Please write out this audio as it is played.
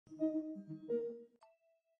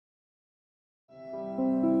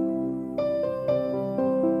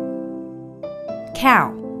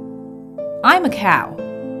Cow. I'm a cow.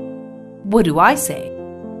 What do I say?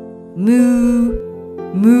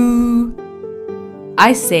 Moo, moo.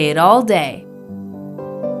 I say it all day.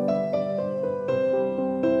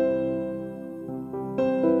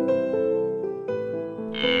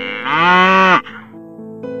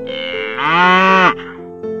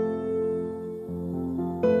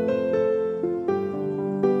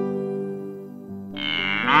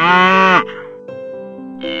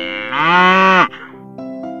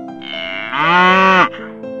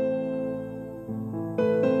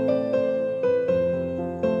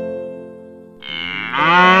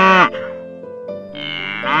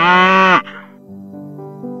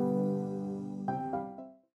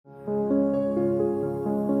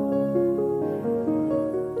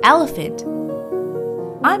 Elephant.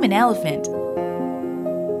 I'm an elephant.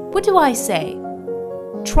 What do I say?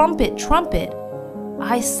 Trumpet, trumpet.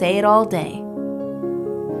 I say it all day.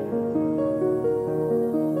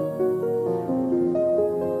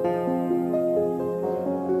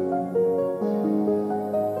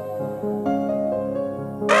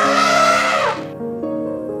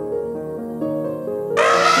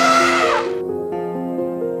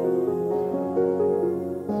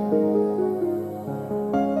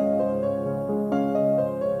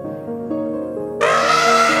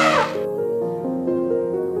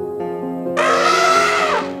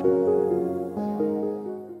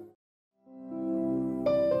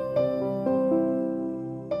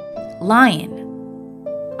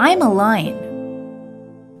 Lion. I'm a lion.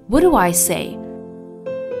 What do I say?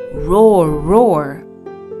 Roar, roar.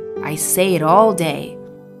 I say it all day.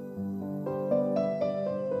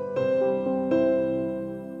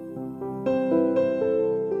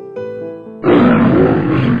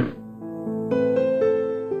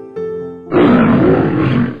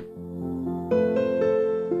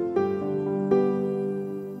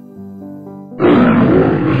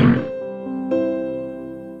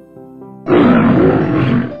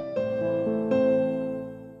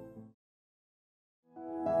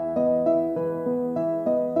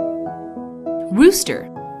 Rooster.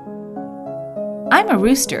 I'm a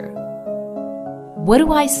rooster. What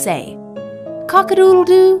do I say?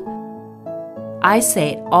 Cock-a-doodle-doo. I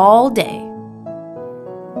say it all day.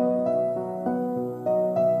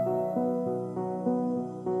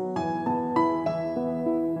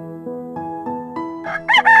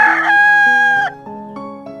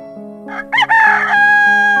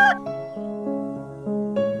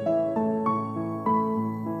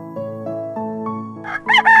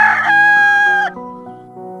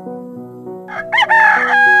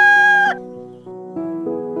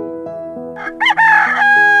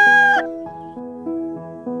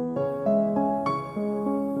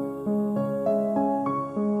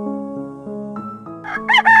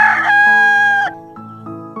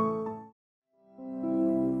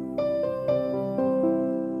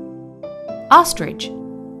 Ostrich.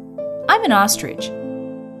 I'm an ostrich.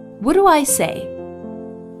 What do I say?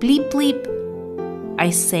 Bleep, bleep. I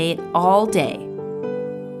say it all day.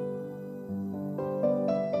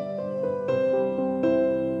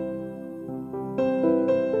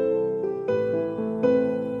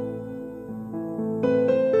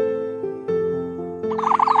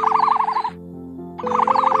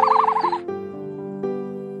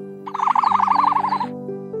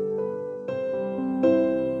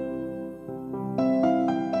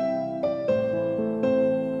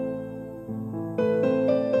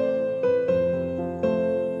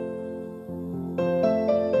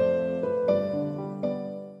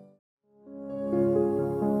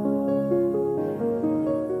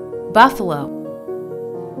 Buffalo.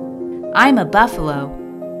 I'm a buffalo.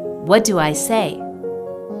 What do I say?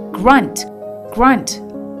 Grunt, grunt.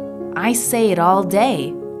 I say it all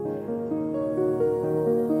day.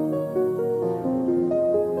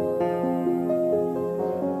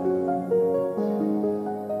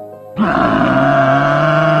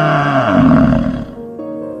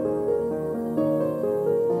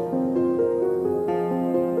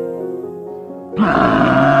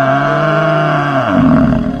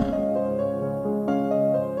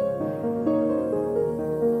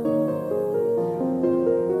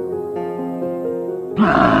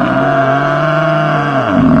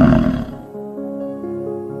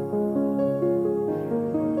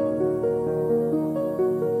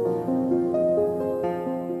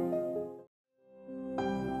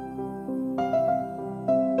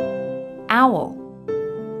 Owl.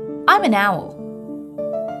 I'm an owl.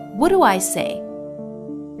 What do I say?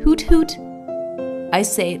 Hoot, hoot. I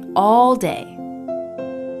say it all day.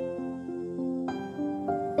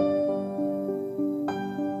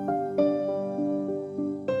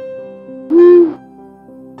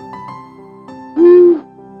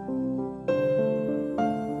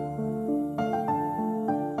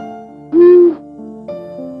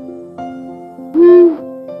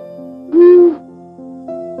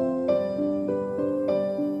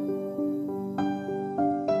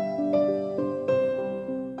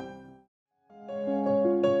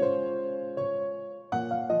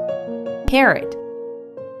 parrot.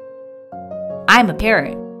 I'm a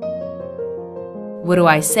parrot. What do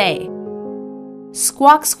I say?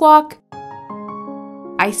 Squawk, squawk.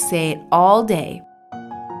 I say it all day.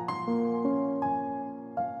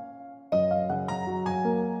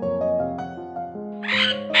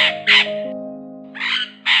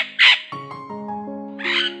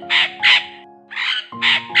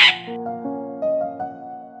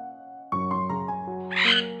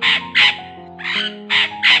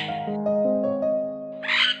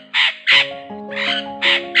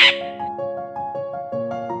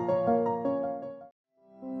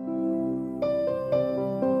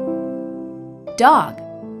 Dog.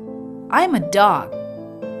 I'm a dog.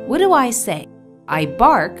 What do I say? I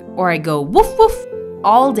bark or I go woof woof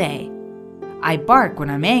all day. I bark when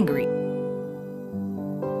I'm angry.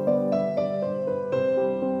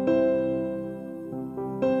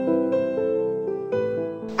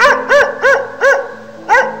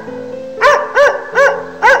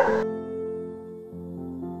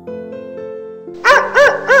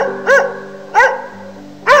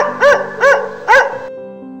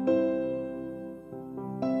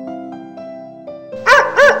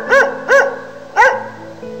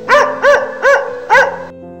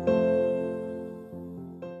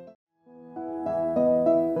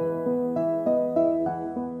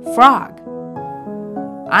 Frog.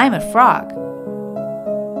 I'm a frog.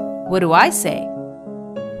 What do I say?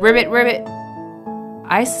 Ribbit, ribbit.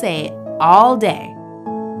 I say it all day.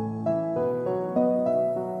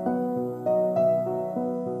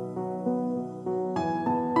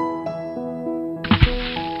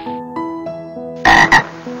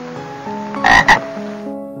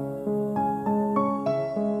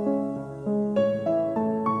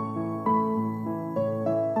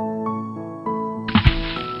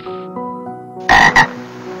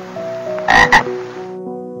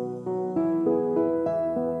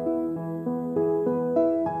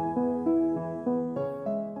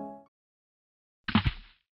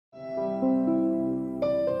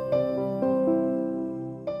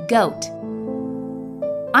 Goat.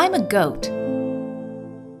 I'm a goat.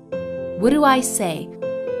 What do I say?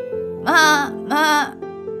 Ma, ma.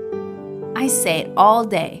 I say it all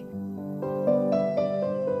day.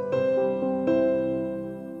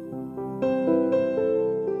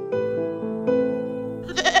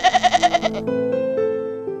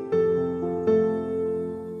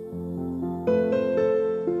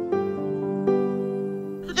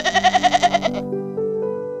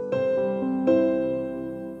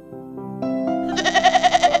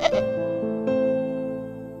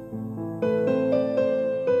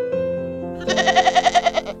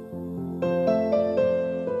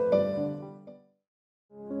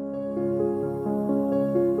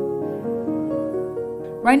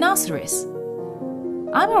 Rhinoceros.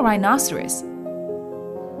 I'm a rhinoceros.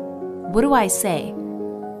 What do I say?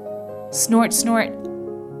 Snort, snort.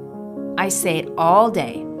 I say it all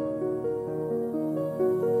day.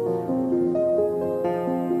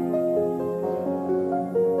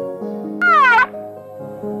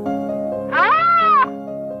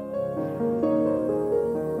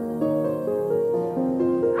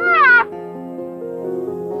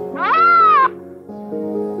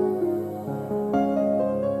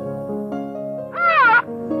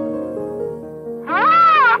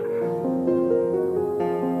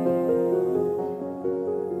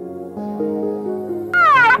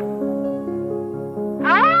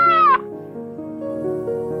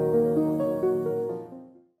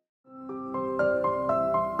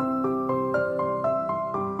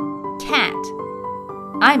 Cat.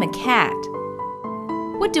 I'm a cat.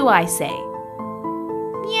 What do I say?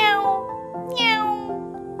 Meow,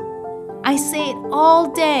 meow. I say it all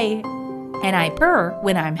day, and I purr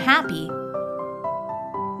when I'm happy.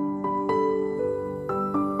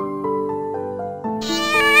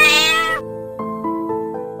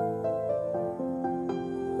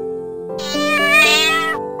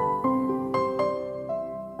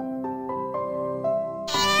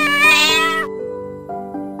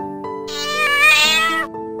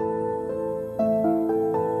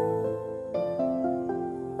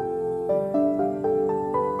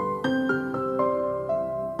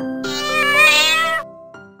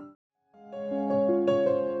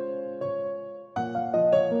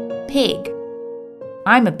 Pig.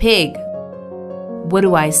 I'm a pig. What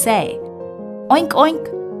do I say? Oink, oink.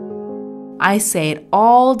 I say it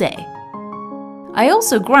all day. I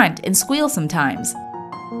also grunt and squeal sometimes.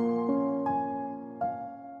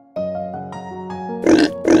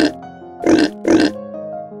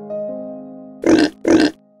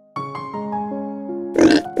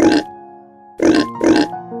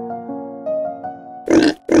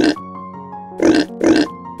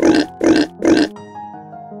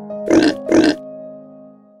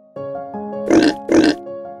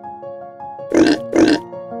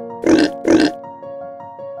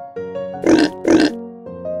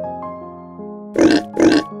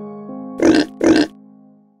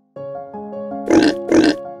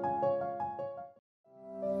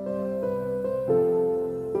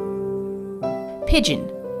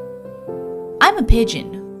 Pigeon. I'm a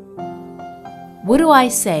pigeon. What do I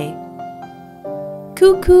say?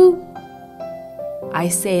 Cuckoo. I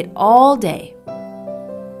say it all day.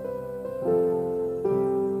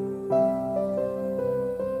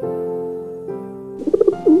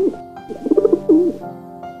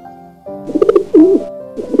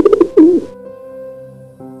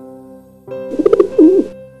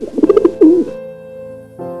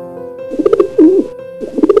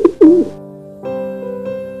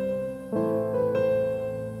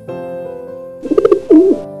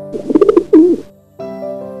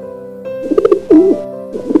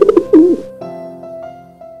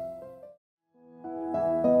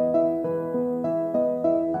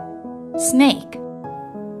 Snake.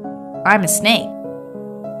 I'm a snake.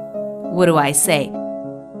 What do I say?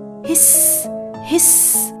 Hiss,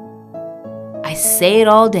 hiss. I say it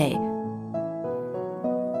all day.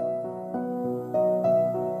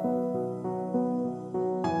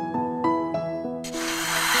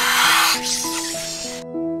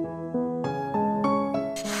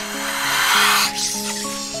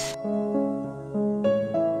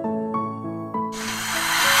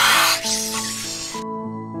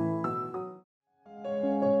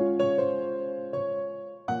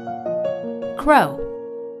 Crow.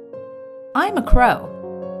 I'm a crow.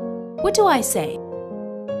 What do I say?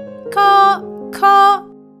 Caw, caw.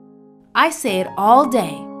 I say it all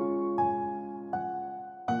day.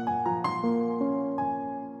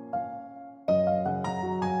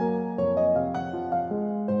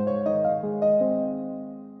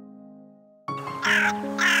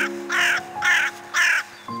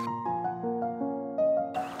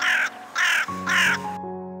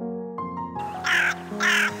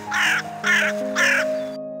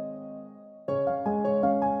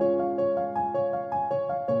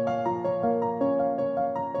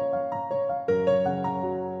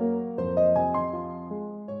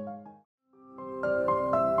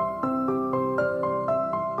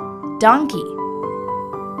 Donkey.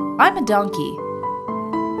 I'm a donkey.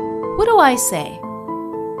 What do I say?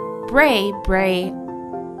 Bray, bray.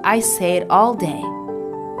 I say it all day.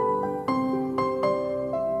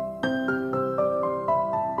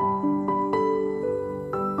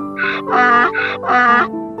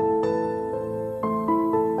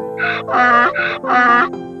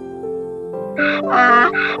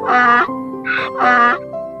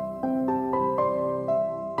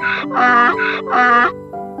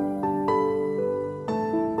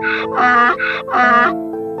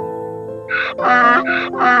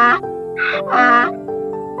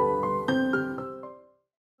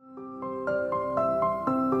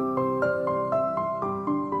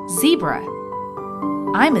 Zebra.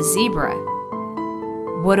 I'm a zebra.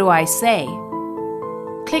 What do I say?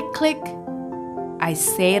 Click, click. I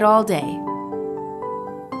say it all day.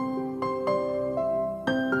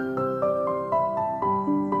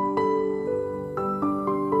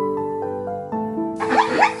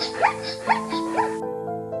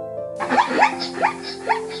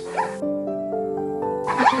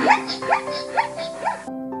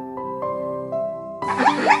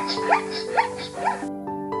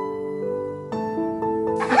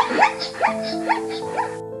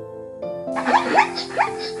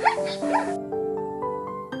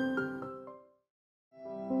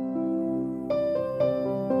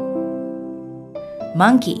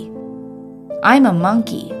 Monkey. I'm a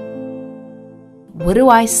monkey. What do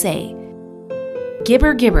I say?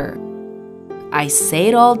 Gibber, gibber. I say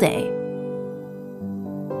it all day.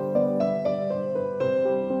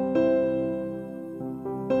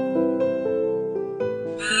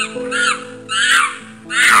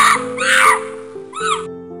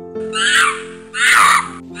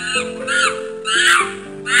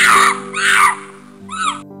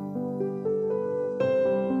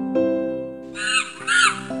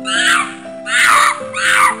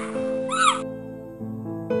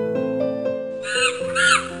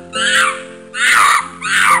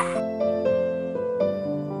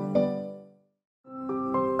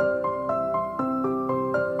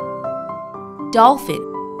 Dolphin.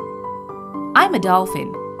 I'm a dolphin.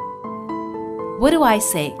 What do I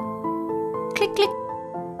say? Click, click.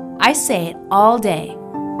 I say it all day.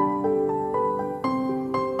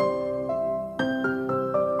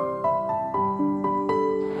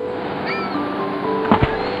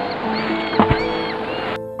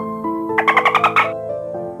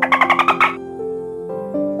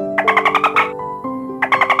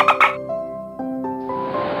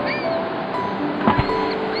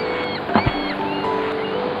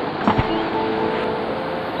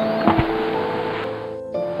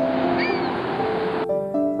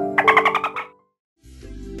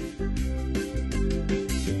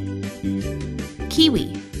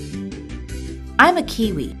 Kiwi. I'm a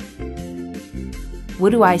kiwi. What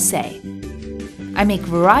do I say? I make a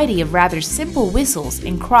variety of rather simple whistles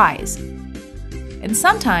and cries. And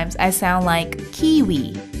sometimes I sound like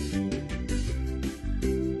kiwi.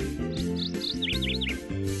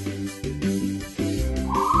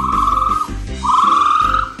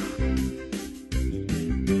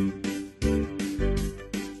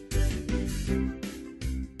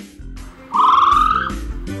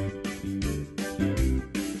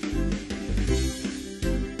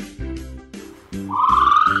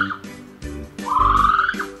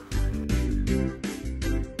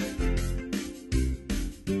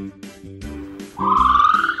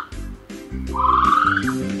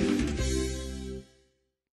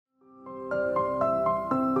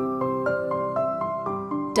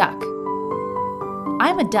 Duck.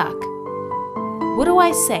 I'm a duck. What do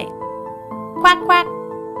I say? Quack, quack.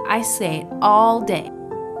 I say it all day.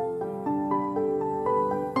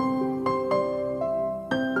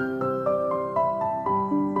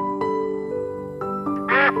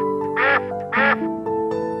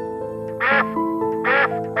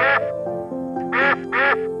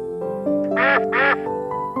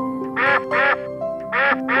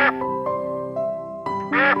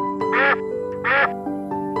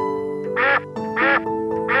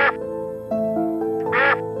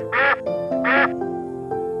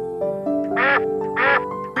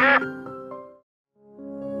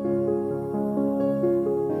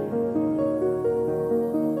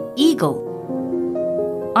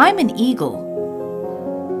 Eagle. I'm an eagle.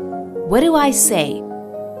 What do I say?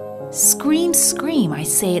 Scream, scream, I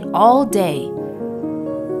say it all day.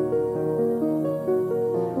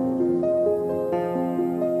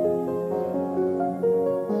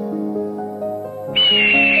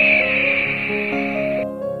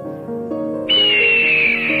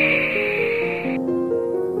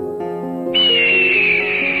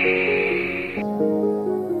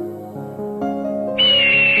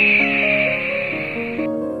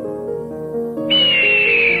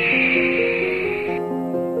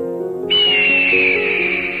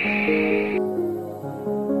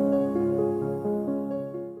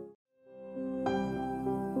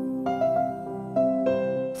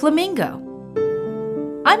 Flamingo.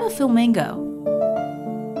 I'm a flamingo.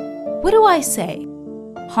 What do I say?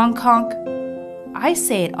 Honk honk. I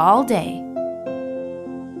say it all day.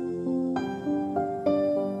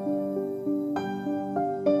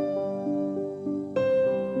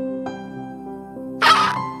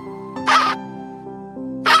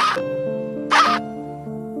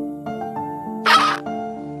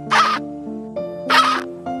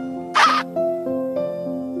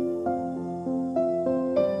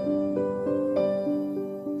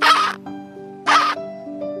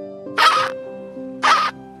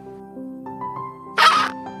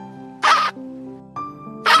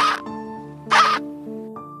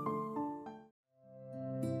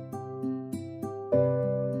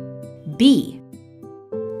 Bee.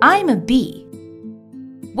 I'm a bee.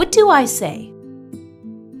 What do I say?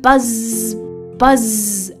 Buzz,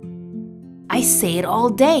 buzz. I say it all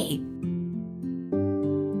day.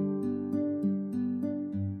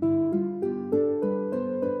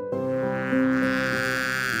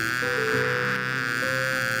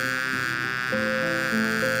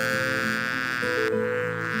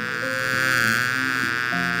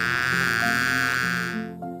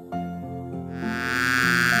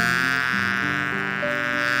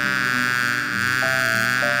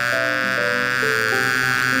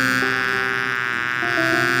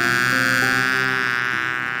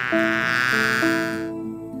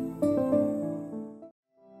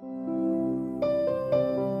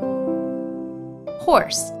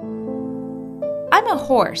 Horse. I'm a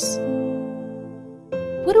horse.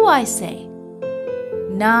 What do I say?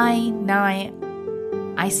 Nigh, nigh.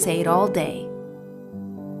 I say it all day.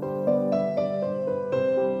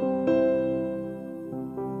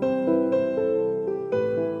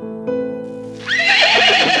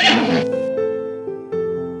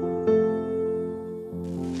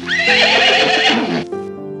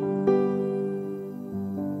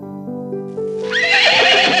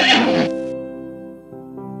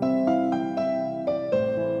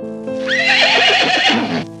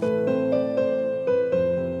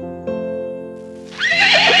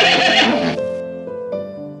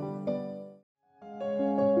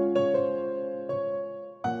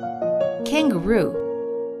 Kangaroo.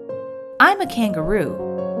 I'm a kangaroo.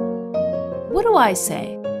 What do I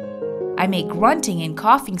say? I make grunting and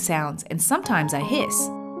coughing sounds, and sometimes I hiss.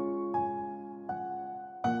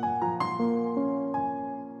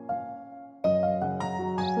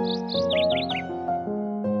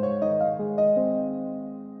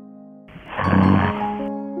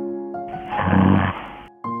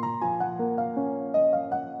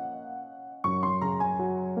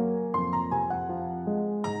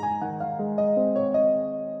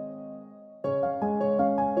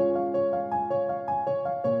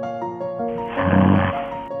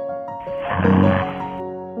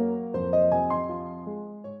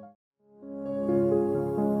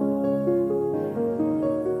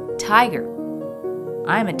 tiger.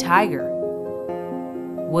 I'm a tiger.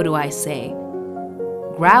 What do I say?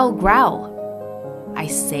 Growl, growl. I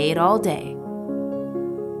say it all day.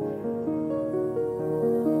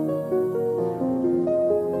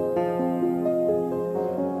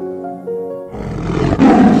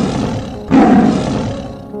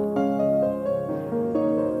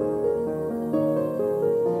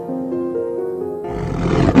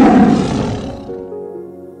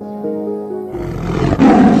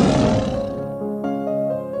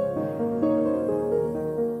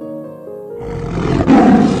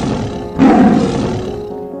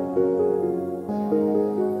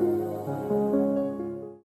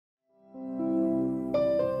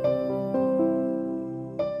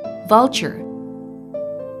 Vulture.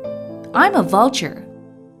 I'm a vulture.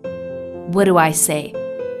 What do I say?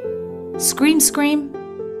 Scream, scream.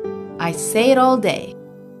 I say it all day.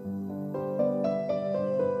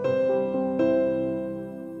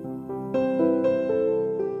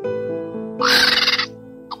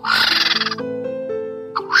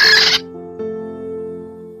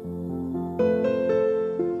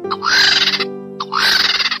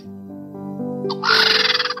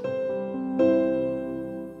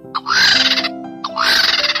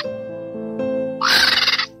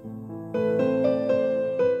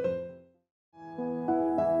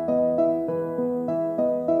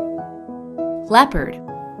 Leopard.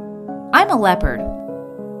 I'm a leopard.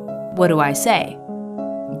 What do I say?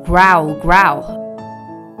 Growl, growl.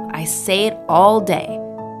 I say it all day.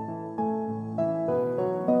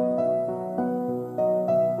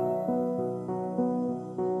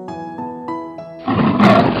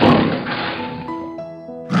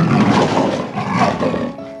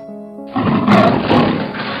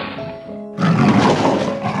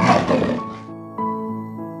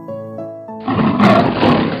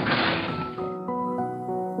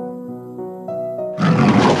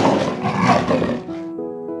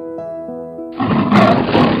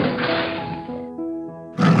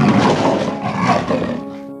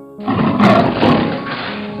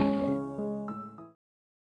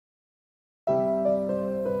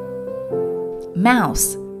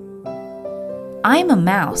 Mouse. I'm a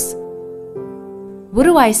mouse. What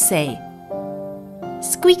do I say?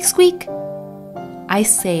 Squeak, squeak. I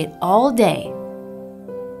say it all day.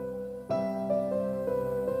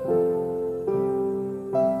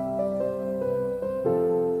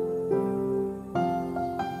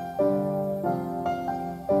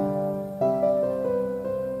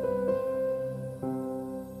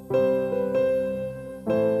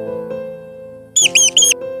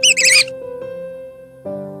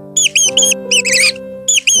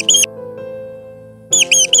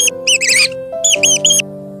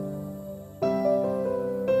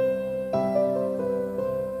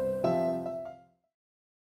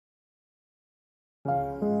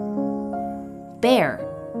 Bear.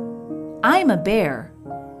 I'm a bear.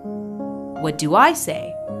 What do I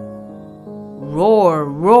say? Roar,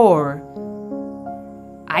 roar.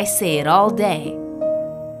 I say it all day.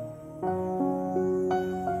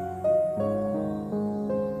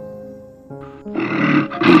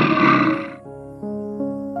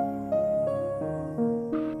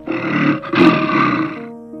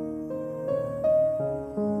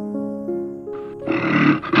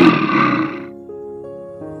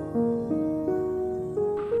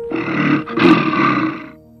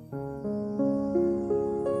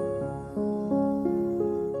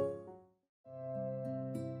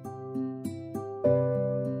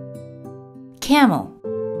 Camel.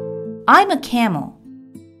 I'm a camel.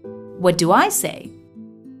 What do I say?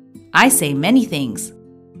 I say many things.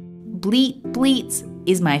 Bleat, bleats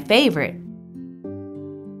is my favorite.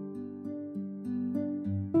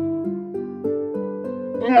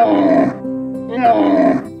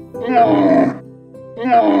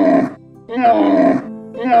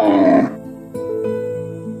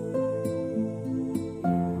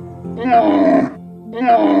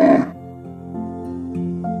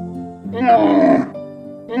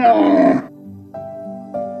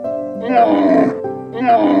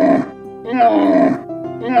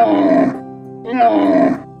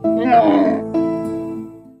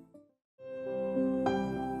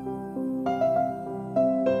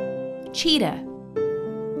 Cheetah.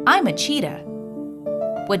 I'm a cheetah.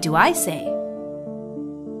 What do I say?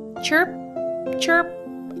 Chirp, chirp.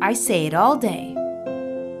 I say it all day.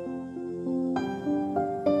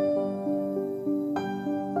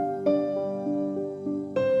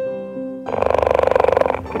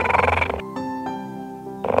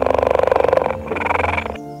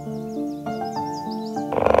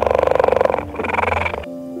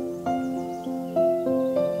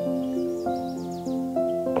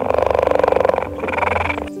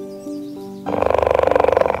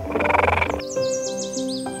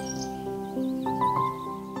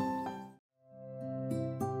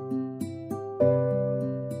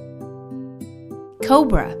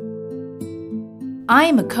 Cobra. I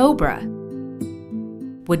am a cobra.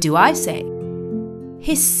 What do I say?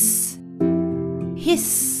 Hiss,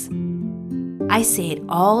 hiss. I say it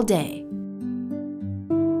all day.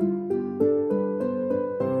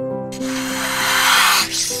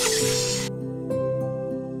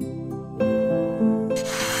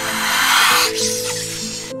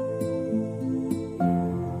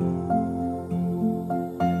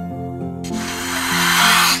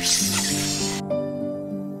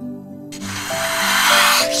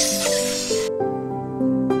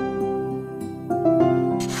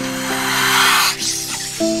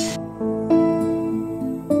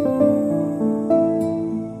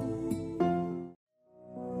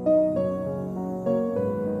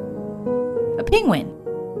 A penguin.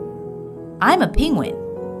 I'm a penguin.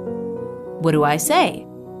 What do I say?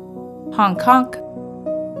 Honk honk.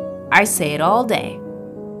 I say it all day.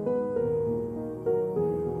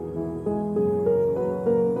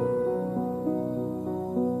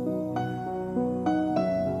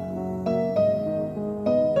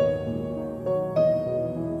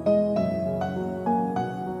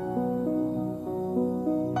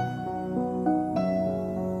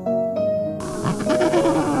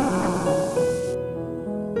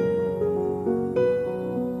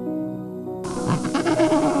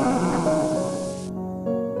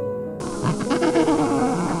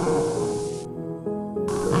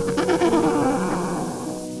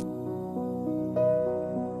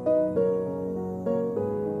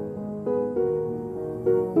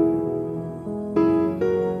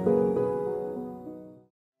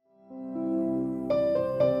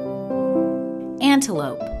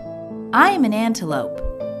 Antelope. I am an antelope.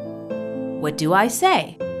 What do I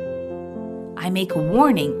say? I make a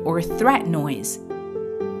warning or threat noise.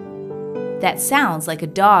 That sounds like a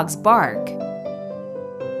dog's bark.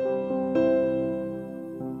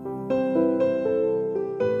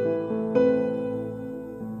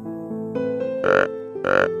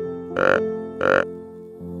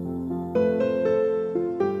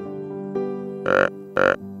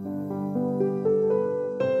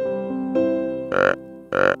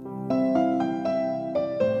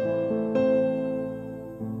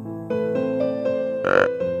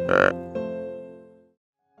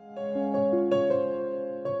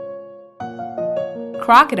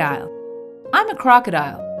 Crocodile. I'm a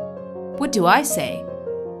crocodile. What do I say?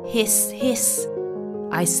 Hiss, hiss.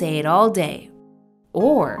 I say it all day.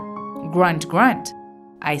 Or grunt, grunt.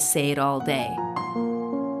 I say it all day.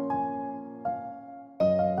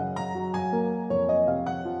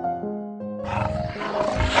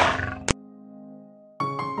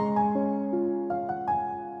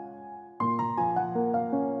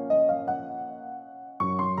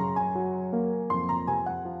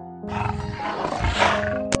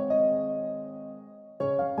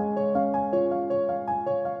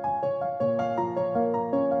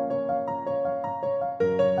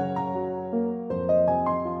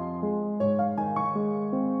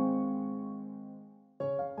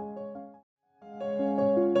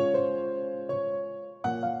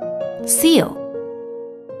 Seal.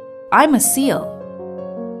 I'm a seal.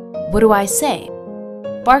 What do I say?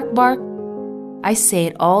 Bark, bark. I say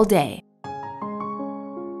it all day.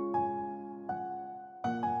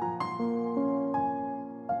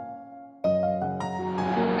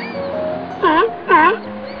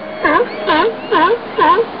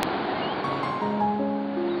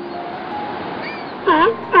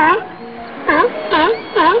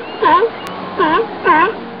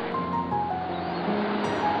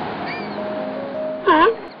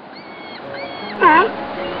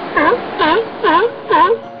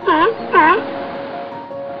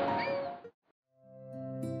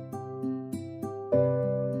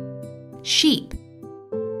 Sheep.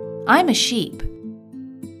 I'm a sheep.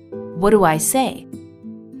 What do I say?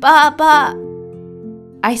 Ba ba.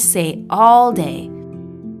 I say it all day.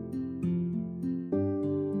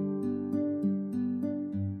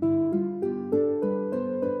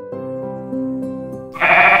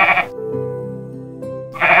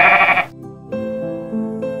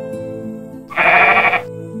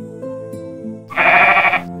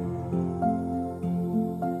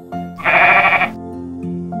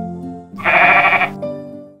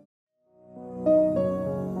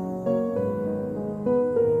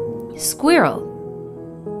 Squirrel.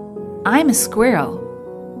 I'm a squirrel.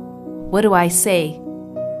 What do I say?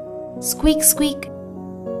 Squeak, squeak.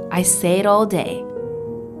 I say it all day.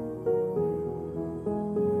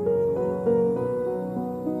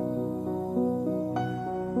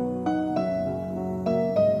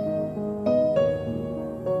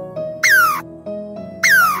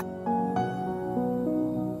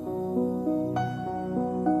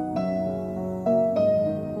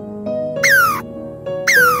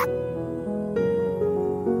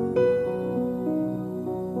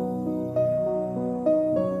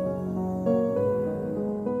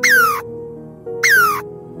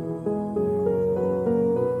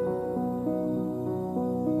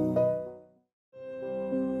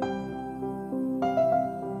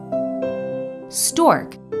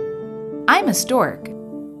 Stork. I'm a stork.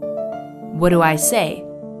 What do I say?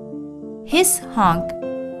 Hiss, honk,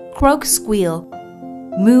 croak, squeal,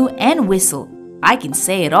 moo, and whistle. I can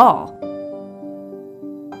say it all.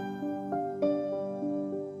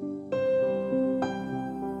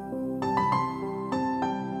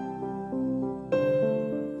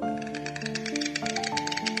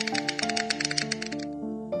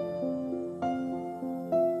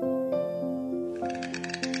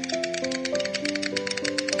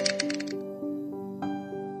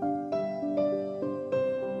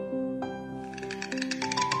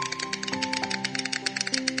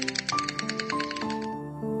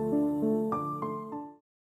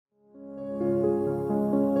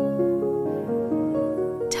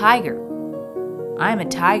 Tiger. I'm a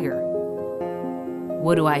tiger.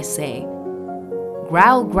 What do I say?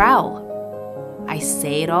 Growl, growl. I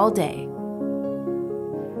say it all day.